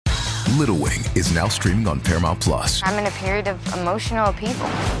Little Wing is now streaming on Paramount Plus. I'm in a period of emotional upheaval.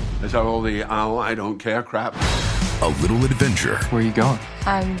 Is that all the I don't care crap? A little adventure. Where are you going?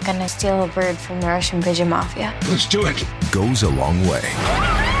 I'm gonna steal a bird from the Russian pigeon mafia. Let's do it. Goes a long way.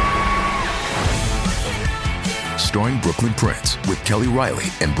 Starring Brooklyn Prince with Kelly Riley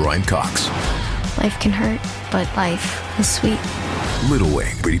and Brian Cox. Life can hurt, but life is sweet. Little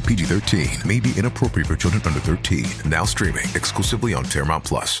Wing, rated PG-13, may be inappropriate for children under 13. Now streaming exclusively on Paramount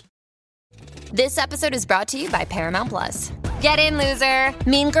Plus. This episode is brought to you by Paramount Plus. Get in, loser!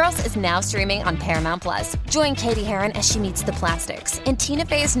 Mean Girls is now streaming on Paramount Plus. Join Katie Heron as she meets the plastics in Tina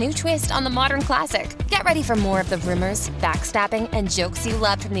Fey's new twist on the modern classic. Get ready for more of the rumors, backstabbing, and jokes you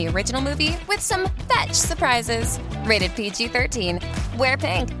loved from the original movie with some fetch surprises. Rated PG-13. Wear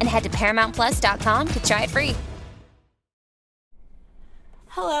pink and head to ParamountPlus.com to try it free.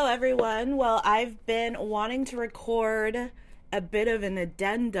 Hello, everyone. Well, I've been wanting to record a bit of an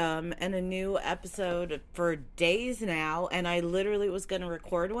addendum and a new episode for days now, and I literally was going to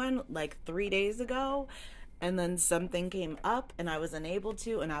record one like 3 days ago, and then something came up and I was unable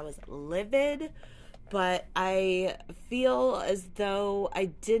to, and I was livid. But I feel as though I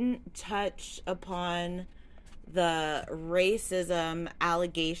didn't touch upon the racism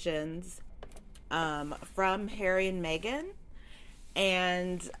allegations from Harry and Meghan.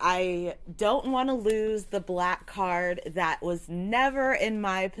 And I don't want to lose the black card that was never in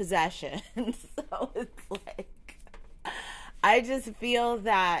my possession. So it's like, I just feel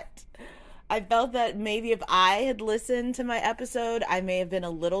that I felt that maybe if I had listened to my episode, I may have been a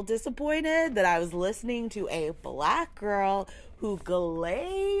little disappointed that I was listening to a black girl who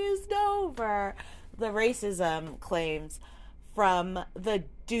glazed over the racism claims from the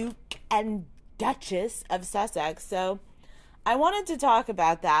Duke and Duchess of Sussex. So I wanted to talk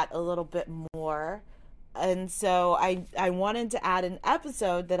about that a little bit more, and so I wanted to add an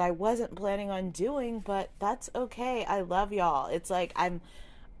episode that I wasn't planning on doing, but that's okay. I love y'all. It's like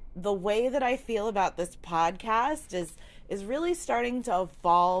the way that I feel about this podcast is really starting to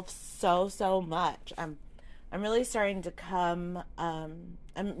evolve so much. I'm really starting to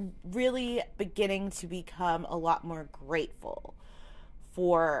I'm really beginning to become a lot more grateful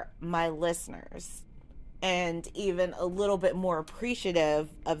for my listeners, and even a little bit more appreciative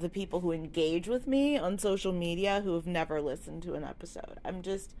of the people who engage with me on social media who have never listened to an episode.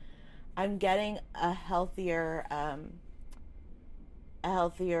 I'm getting a healthier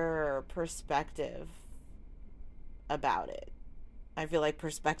perspective about it. I feel like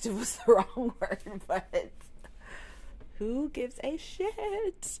perspective was the wrong word, but who gives a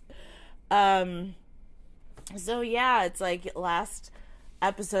shit? So yeah, it's like last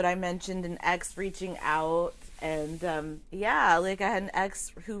episode I mentioned an ex reaching out, and like I had an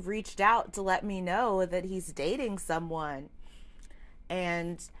ex who reached out to let me know that he's dating someone,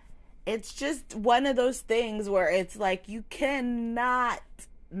 and it's just one of those things where it's like, you cannot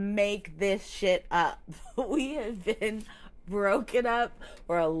make this shit up. We have been broken up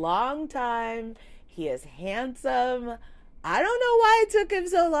for a long time. He is handsome. I don't know why it took him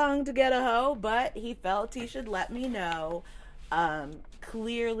so long to get a hoe, but he felt he should let me know.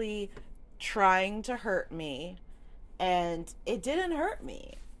 Clearly trying to hurt me, and it didn't hurt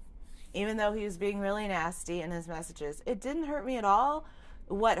me. Even though he was being really nasty in his messages, it didn't hurt me at all.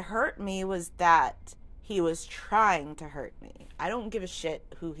 What hurt me was that he was trying to hurt me. I don't give a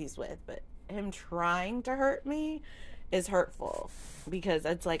shit who he's with, but him trying to hurt me is hurtful, because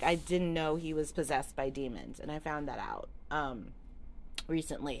it's like, I didn't know he was possessed by demons, and I found that out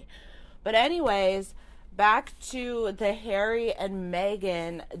recently. But anyways, back to the Harry and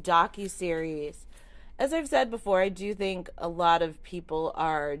Meghan docuseries. As I've said before, I do think a lot of people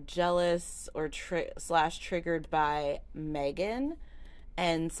are jealous or triggered by Meghan,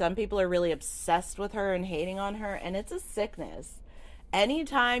 and some people are really obsessed with her and hating on her, and it's a sickness.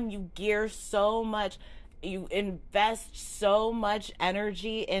 Anytime you invest so much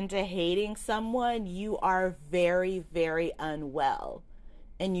energy into hating someone, you are very, very unwell,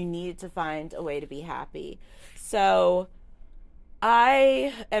 and you need to find a way to be happy. So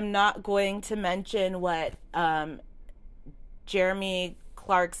I am not going to mention what Jeremy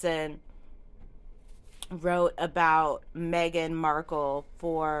Clarkson wrote about Meghan Markle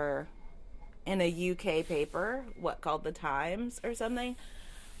in a UK paper, called The Times or something.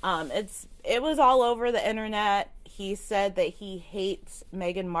 It was all over the internet. He said that he hates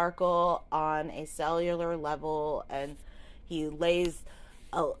Meghan Markle on a cellular level, and he's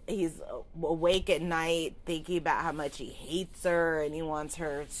awake at night thinking about how much he hates her, and he wants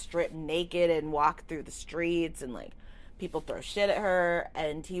her stripped naked and walk through the streets, and like, people throw shit at her,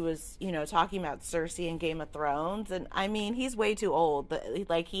 and he was, you know, talking about Cersei in Game of Thrones, and I mean, he's way too old, but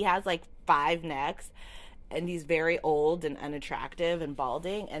like, he has like 5 necks, and he's very old and unattractive and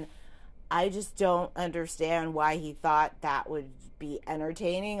balding, and I just don't understand why he thought that would be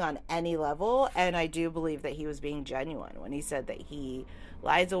entertaining on any level. And I do believe that he was being genuine when he said that he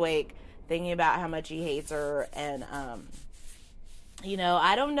lies awake thinking about how much he hates her. And you know,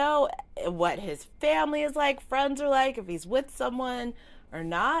 I don't know what his family is like, friends are like, if he's with someone or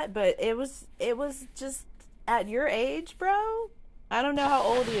not, but it was just, at your age, bro, I don't know how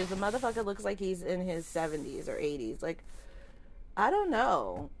old he is. The motherfucker looks like he's in his 70s or 80s. Like, I don't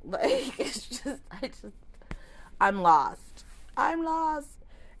know. Like, it's just, I'm lost.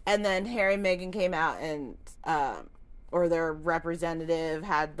 And then Harry and Meghan came out, and, or their representative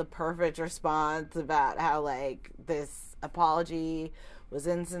had the perfect response about how, like, this apology was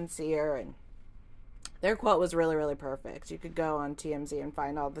insincere, and their quote was really, really perfect. You could go on TMZ and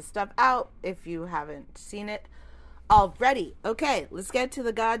find all this stuff out if you haven't seen it already. Okay, let's get to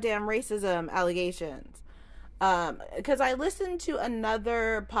the goddamn racism allegations. Because I listened to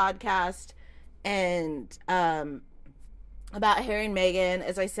another podcast and about Harry and Meghan.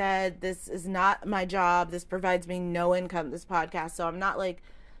 As I said, this is not my job. This provides me no income, this podcast. So I'm not like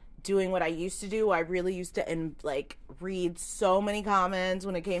doing what I used to do. I really used to like read so many comments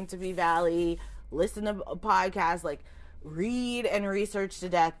when it came to V-Valley, listen to a podcast, like read and research to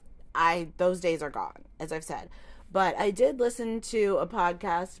death. Those days are gone, as I've said. But I did listen to a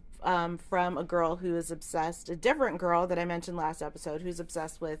podcast from a girl who is obsessed, a different girl that I mentioned last episode, who's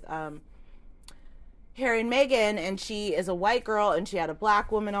obsessed with Harry and Meghan, and she is a white girl, and she had a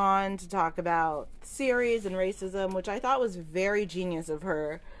black woman on to talk about the series and racism, which I thought was very genius of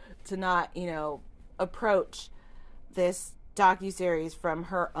her to not, you know, approach this docuseries from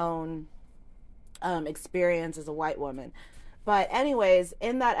her own experience as a white woman. But anyways,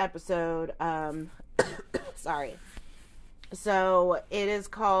 in that episode, sorry. So it is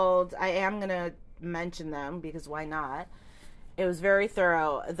called, I am going to mention them because why not? It was very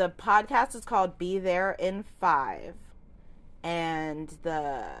thorough. The podcast is called Be There in 5. And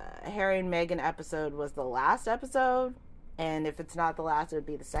the Harry and Meghan episode was the last episode. And if it's not the last, it would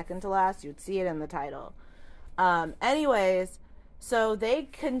be the second to last. You'd see it in the title. Anyways, so they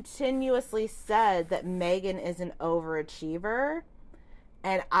continuously said that Meghan is an overachiever.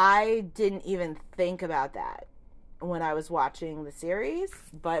 And I didn't even think about that when I was watching the series,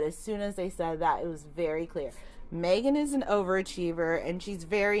 but as soon as they said that, it was very clear. Meghan is an overachiever, and she's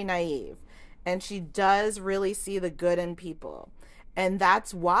very naive, and she does really see the good in people, and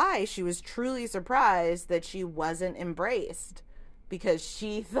that's why she was truly surprised that she wasn't embraced, because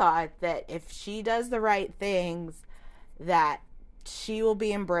she thought that if she does the right things, that she will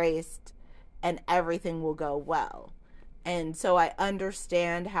be embraced and everything will go well. And so I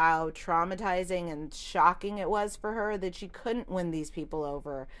understand how traumatizing and shocking it was for her that she couldn't win these people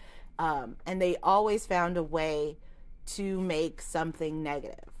over. And they always found a way to make something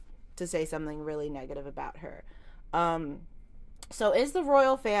negative, to say something really negative about her. So is the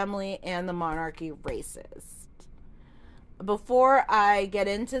royal family and the monarchy racist? Before I get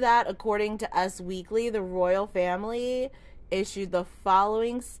into that, according to Us Weekly, the royal family issued the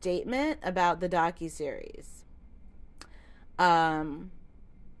following statement about the docuseries.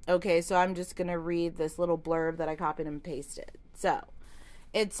 Okay, so I'm just going to read this little blurb that I copied and pasted. So,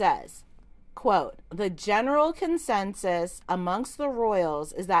 it says, quote, "The general consensus amongst the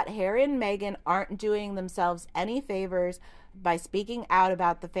royals is that Harry and Meghan aren't doing themselves any favors by speaking out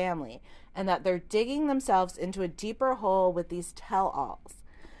about the family, and that they're digging themselves into a deeper hole with these tell-alls.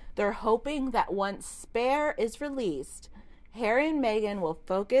 They're hoping that once Spare is released, Harry and Meghan will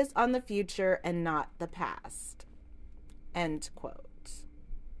focus on the future and not the past." End quote.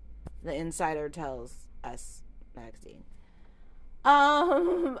 The Insider tells Us magazine.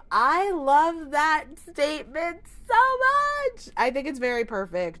 I love that statement so much. I think it's very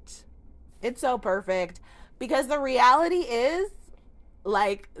perfect. It's so perfect because the reality is,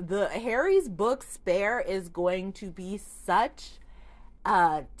 like, the Harry's book Spare is going to be such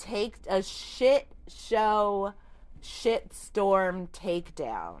a shit show, shitstorm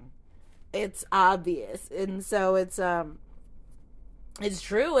takedown. It's obvious. And so it's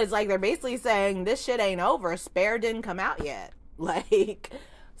true. It's like they're basically saying this shit ain't over. Spare didn't come out yet. Like,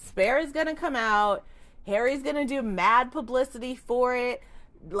 Spare is gonna come out. Harry's gonna do mad publicity for it.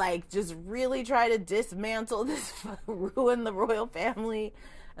 Like, just really try to dismantle this, ruin the royal family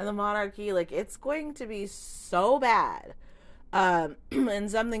and the monarchy. Like, it's going to be so bad.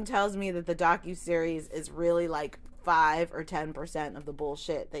 And something tells me that the docuseries is really like 5 or 10% of the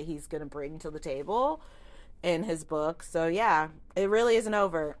bullshit that he's going to bring to the table. in his book. So yeah, it really isn't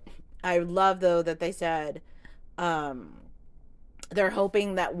over. I love though that they said they're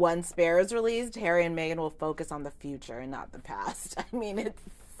hoping that once Spare is released, Harry and Meghan will focus on the future and not the past. I mean, it's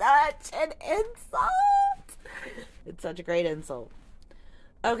such an insult. It's such a great insult.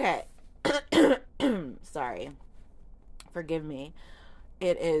 Okay. Sorry. Forgive me.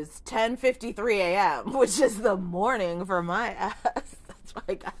 It is 10:53 a.m., which is the morning for my ass. That's why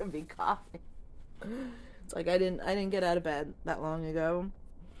I gotta be coughing. It's like I didn't get out of bed that long ago.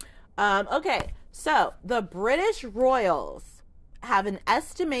 Okay, so the British royals have an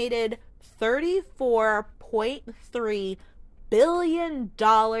estimated $34.3 billion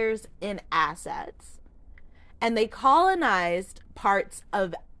in assets, and they colonized parts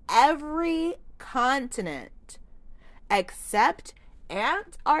of every continent except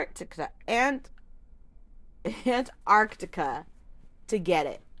Antarctica to get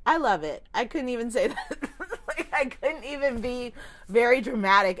it. I love it. I couldn't even say that. Like, I couldn't even be very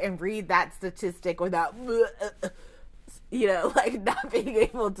dramatic and read that statistic without, like not being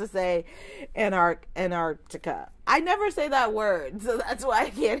able to say Antarctica. I never say that word, so that's why I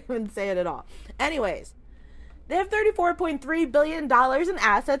can't even say it at all. Anyways, they have $34.3 billion in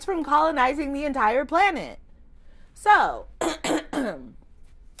assets from colonizing the entire planet. So,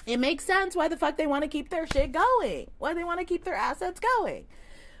 it makes sense why the fuck they want to keep their shit going. Why they want to keep their assets going.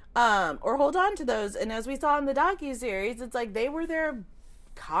 Or hold on to those. And as we saw in the docuseries, it's like they were there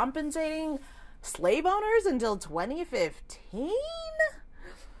compensating slave owners until 2015?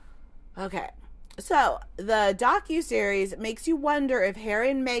 Okay. So, the docuseries makes you wonder if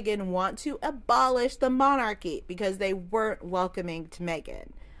Harry and Meghan want to abolish the monarchy because they weren't welcoming to Meghan.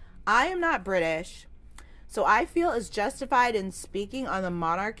 I am not British, so I feel as justified in speaking on the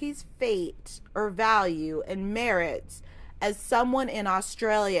monarchy's fate or value and merits as someone in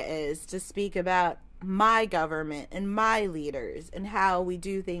Australia is to speak about my government and my leaders and how we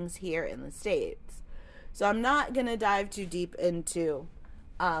do things here in the States. So I'm not going to dive too deep into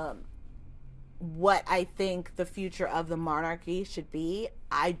what I think the future of the monarchy should be.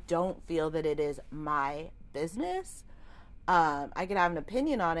 I don't feel that it is my business. I could have an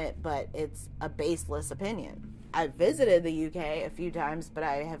opinion on it, but it's a baseless opinion. I've visited the UK a few times, but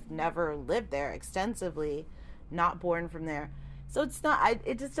I have never lived there extensively, not born from there. So it's not,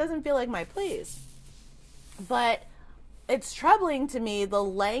 it just doesn't feel like my place. But it's troubling to me the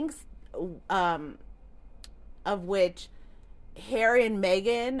length of which Harry and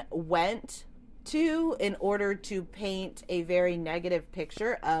Meghan went to in order to paint a very negative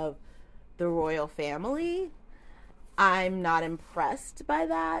picture of the royal family. I'm not impressed by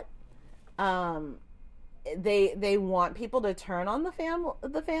that. They want people to turn on the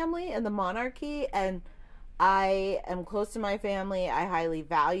family and the monarchy, and I am close to my family. I highly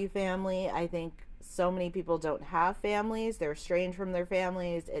value family. I think so many people don't have families. They're estranged from their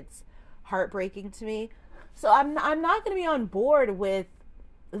families. It's heartbreaking to me. So I'm not going to be on board with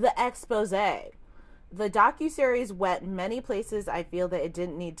the expose. The docuseries went many places I feel that it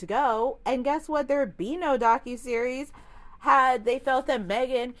didn't need to go. And guess what? There'd be no docuseries had they felt that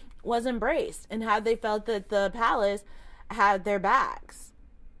Meghan was embraced and had they felt that the palace had their backs.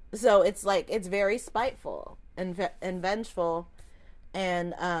 So it's like, it's very spiteful and vengeful.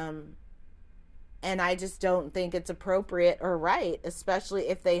 And I just don't think it's appropriate or right, especially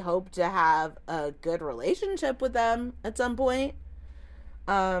if they hope to have a good relationship with them at some point.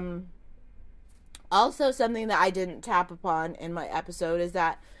 Also, something that I didn't tap upon in my episode is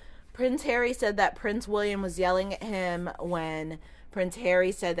that Prince Harry said that Prince William was yelling at him when Prince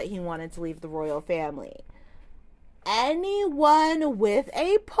Harry said that he wanted to leave the royal family. Anyone with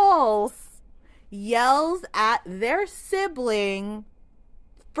a pulse yells at their sibling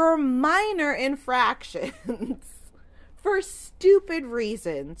for minor infractions, for stupid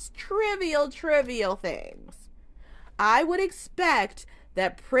reasons, trivial things. I would expect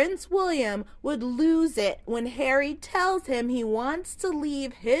that Prince William would lose it when Harry tells him he wants to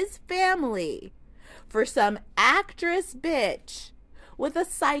leave his family for some actress bitch with a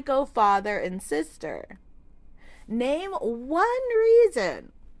psycho father and sister. Name one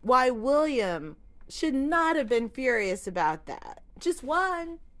reason why William should not have been furious about that. Just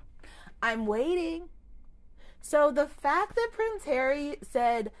one. I'm waiting. So the fact that Prince Harry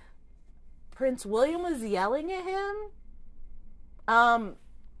said Prince William was yelling at him,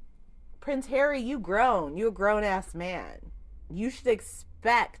 Prince Harry, you're a grown-ass man. You should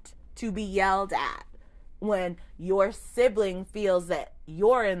expect to be yelled at when your sibling feels that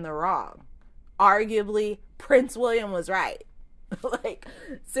you're in the wrong. Arguably, Prince William was right. Like,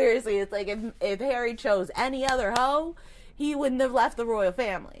 seriously, it's like if Harry chose any other hoe, he wouldn't have left the royal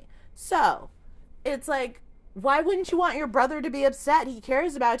family. So, it's like, why wouldn't you want your brother to be upset? He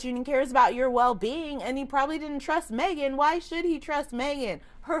cares about you and he cares about your well-being, and he probably didn't trust Meghan. Why should he trust Meghan?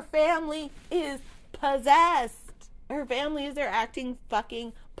 Her family is possessed. Her family is there acting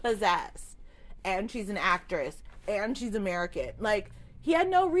fucking possessed. And she's an actress. And she's American. Like, he had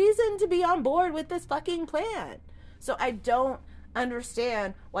no reason to be on board with this fucking plan. So I don't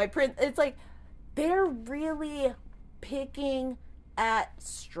understand why Prince... It's like, they're really picking at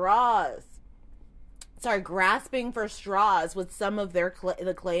straws. Sorry, grasping for straws with some of their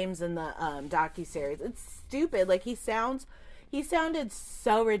the claims in the docuseries. It's stupid. Like, he sounded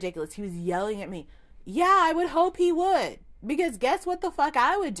so ridiculous. He was yelling at me. Yeah, I would hope he would. Because guess what the fuck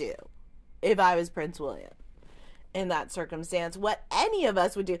I would do if I was Prince William in that circumstance? What any of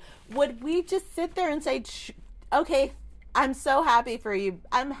us would do. Would we just sit there and say, okay, I'm so happy for you.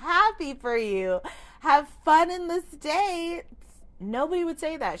 I'm happy for you. Have fun in this day. Nobody would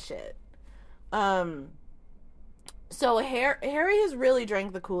say that shit. So Harry has really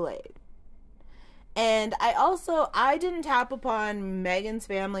drank the Kool-Aid. And I didn't tap upon Meghan's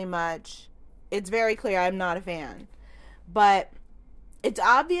family much. It's very clear I'm not a fan. But it's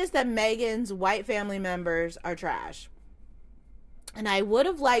obvious that Meghan's white family members are trash. And I would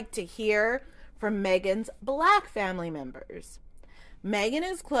have liked to hear from Meghan's black family members. Meghan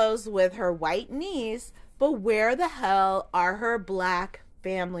is close with her white niece, but where the hell are her black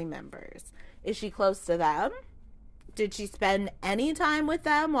family members? Is she close to them? Did she spend any time with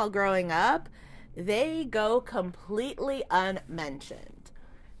them while growing up? They go completely unmentioned.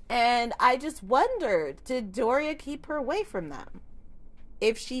 And I just wondered, did Doria keep her away from them?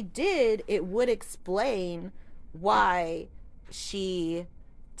 If she did, it would explain why she,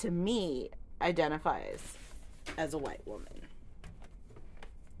 to me, identifies as a white woman.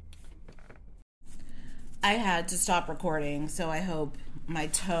 I had to stop recording, so I hope my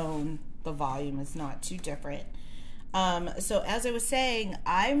tone, the volume is not too different. So as I was saying,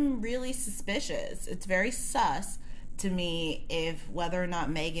 I'm really suspicious. It's very sus to me if whether or not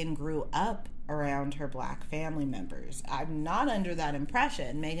Meghan grew up around her black family members. I'm not under that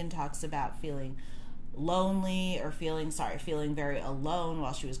impression. Meghan talks about feeling lonely or feeling very alone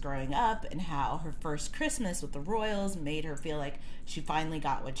while she was growing up, and how her first Christmas with the royals made her feel like she finally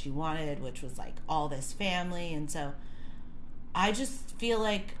got what she wanted, which was like all this family. And so I just feel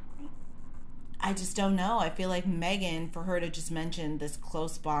like, I just don't know. I feel like Meghan, for her to just mention this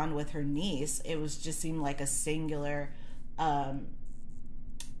close bond with her niece, it was just seemed like a singular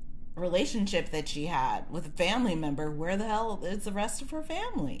relationship that she had with a family member. Where the hell is the rest of her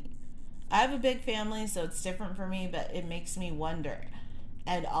family? I have a big family, so it's different for me, but it makes me wonder.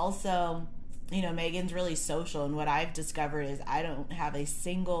 And also, you know, Meghan's really social, and what I've discovered is I don't have a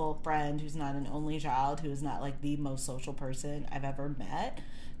single friend who's not an only child, who is not like the most social person I've ever met.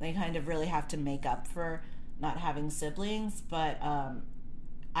 They kind of really have to make up for not having siblings, but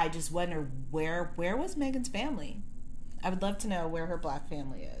I just wonder where was Meghan's family? I would love to know where her black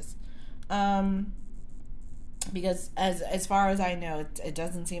family is. Because as far as I know, it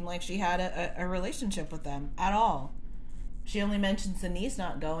doesn't seem like she had a relationship with them at all. She only mentions the niece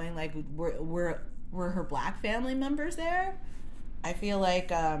not going. Like, were her black family members there? I feel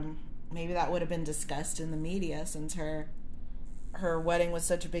like maybe that would have been discussed in the media, since her wedding was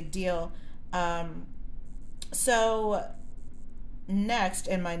such a big deal. So next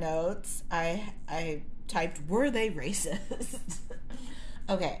in my notes, I typed, were they racist?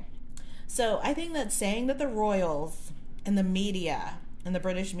 Okay. So I think that saying that the royals and the media and the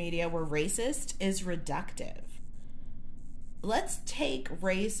British media were racist is reductive. Let's take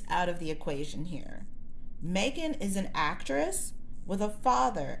race out of the equation here. Meghan is an actress with a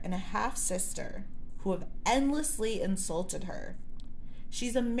father and a half-sister who have endlessly insulted her.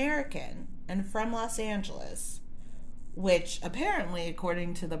 She's American and from Los Angeles, which apparently,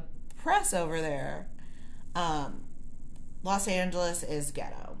 according to the press over there, Los Angeles is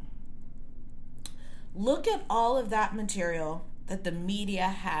ghetto. Look at all of that material that the media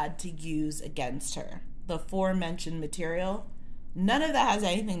had to use against her. The aforementioned material, none of that has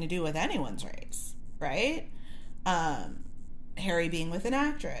anything to do with anyone's race, right? Harry being with an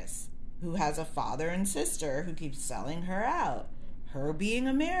actress who has a father and sister who keeps selling her out, her being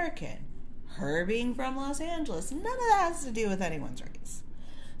American, her being from Los Angeles, none of that has to do with anyone's race.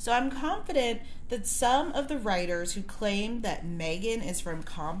 So I'm confident that some of the writers who claim that Meghan is from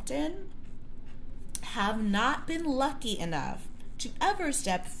Compton have not been lucky enough to ever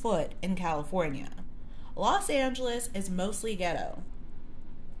step foot in California. Los Angeles is mostly ghetto.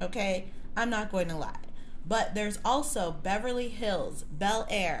 Okay? I'm not going to lie. But there's also Beverly Hills, Bel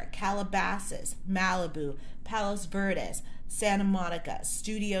Air, Calabasas, Malibu, Palos Verdes, Santa Monica,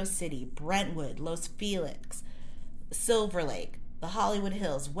 Studio City, Brentwood, Los Feliz, Silver Lake, the Hollywood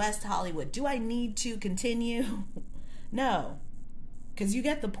Hills, West Hollywood. Do I need to continue? No, because you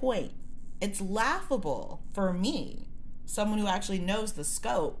get the point. It's laughable for me, someone who actually knows the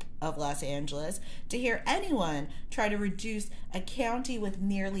scope of Los Angeles, to hear anyone try to reduce a county with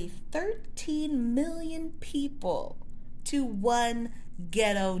nearly 13 million people to one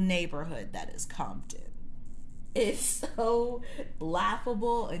ghetto neighborhood that is Compton. It's so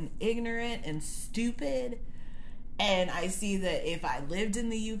laughable and ignorant and stupid. And I see that if I lived in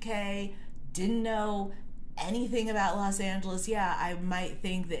the UK, didn't know anything about Los Angeles, yeah, I might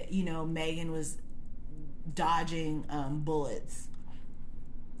think that, you know, Meghan was dodging bullets,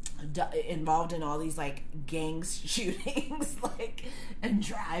 involved in all these like gang shootings, like, and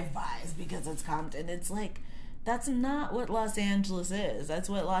drive-bys because it's Compton. It's like, that's not what Los Angeles is. That's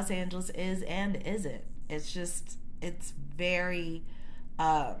what Los Angeles is and isn't. It's just, it's very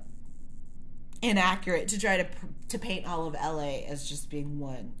inaccurate to try to paint all of LA as just being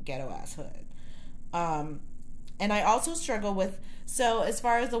one ghetto ass hood. And I also struggle with, so as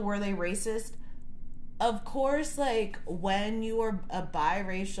far as the were they racist, of course, like, when you are a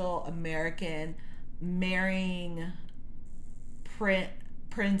biracial American marrying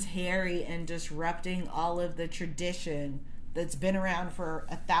Prince Harry and disrupting all of the tradition that's been around for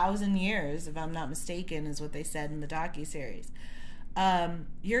 1,000 years, if I'm not mistaken, is what they said in the docuseries,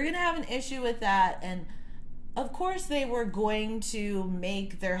 you're gonna have an issue with that. And of course they were going to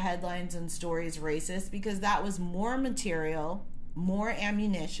make their headlines and stories racist, because that was more material, more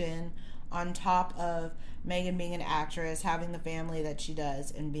ammunition on top of Meghan being an actress, having the family that she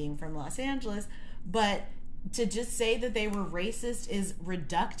does, and being from Los Angeles. But to just say that they were racist is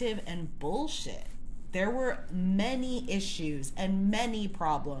reductive and bullshit. There were many issues and many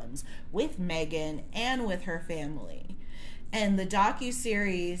problems with Meghan and with her family. And the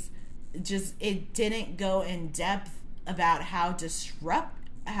docuseries just, it didn't go in depth about how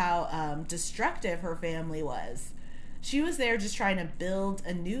destructive her family was. She was there just trying to build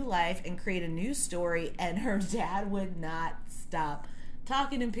a new life and create a new story, and her dad would not stop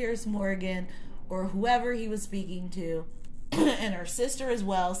talking to Piers Morgan or whoever he was speaking to, and her sister as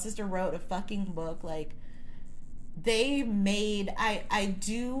well. Sister wrote a fucking book. Like, they made, I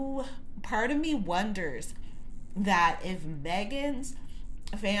do, part of me wonders that if Meghan's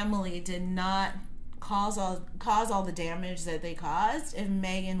family did not cause all the damage that they caused, if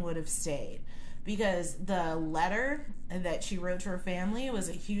Meghan would have stayed. Because the letter that she wrote to her family was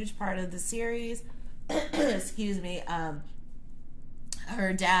a huge part of the series. Excuse me.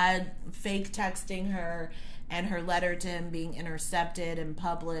 Her dad fake texting her, and her letter to him being intercepted and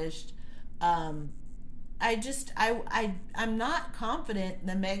published. I'm not confident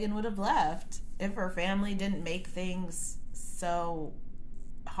that Meghan would have left if her family didn't make things so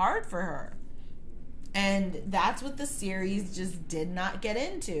hard for her. And that's what the series just did not get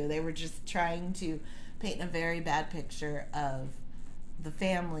into. They were just trying to paint a very bad picture of the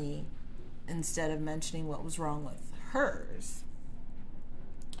family instead of mentioning what was wrong with hers.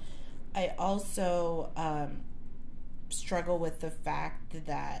 I also struggle with the fact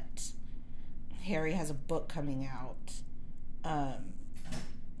that Harry has a book coming out.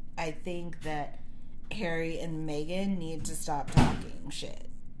 I think that Harry and Meghan need to stop talking shit.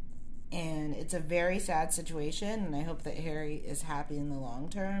 And it's a very sad situation, and I hope that Harry is happy in the long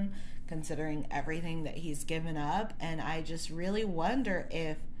term, considering everything that he's given up. And I just really wonder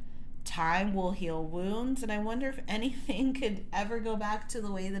if time will heal wounds, and I wonder if anything could ever go back to the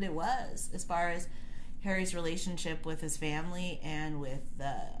way that it was, as far as Harry's relationship with his family and with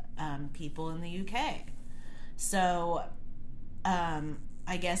the people in the UK. So,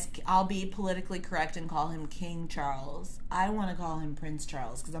 I guess I'll be politically correct and call him King Charles. I want to call him Prince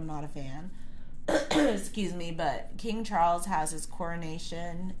Charles because I'm not a fan. Excuse me, but King Charles has his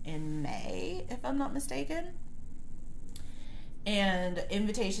coronation in May, if I'm not mistaken. And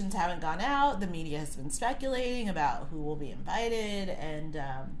invitations haven't gone out. The media has been speculating about who will be invited. And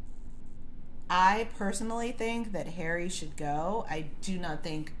I personally think that Harry should go. I do not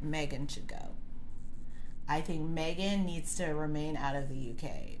think Meghan should go. I think Meghan needs to remain out of the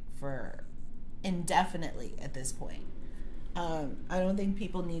UK for indefinitely at this point. I don't think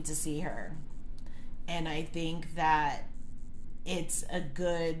people need to see her. And I think that it's a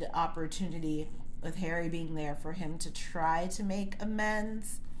good opportunity with Harry being there for him to try to make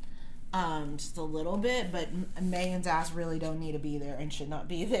amends just a little bit. But Meghan's ass really don't need to be there and should not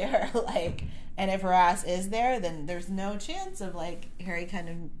be there. Like, and if her ass is there, then there's no chance of like Harry kind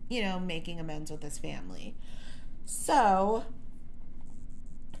of, you know, making amends with his family. So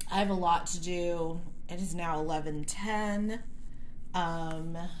I have a lot to do It is now 11:10.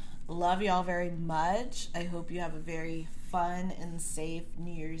 Love y'all very much. I hope you have a very fun and safe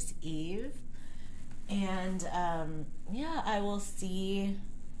New Year's Eve. And I will see,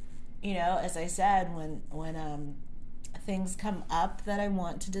 as I said, when things come up that I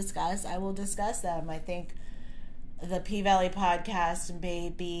want to discuss, I will discuss them. I think the P-Valley podcast may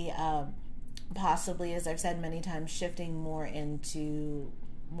be possibly, as I've said many times, shifting more into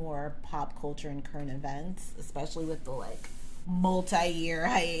more pop culture and current events, especially with the multi-year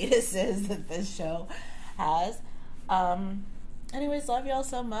hiatuses that this show has. Anyways, love y'all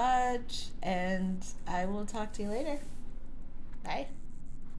so much, and I will talk to you later. Bye.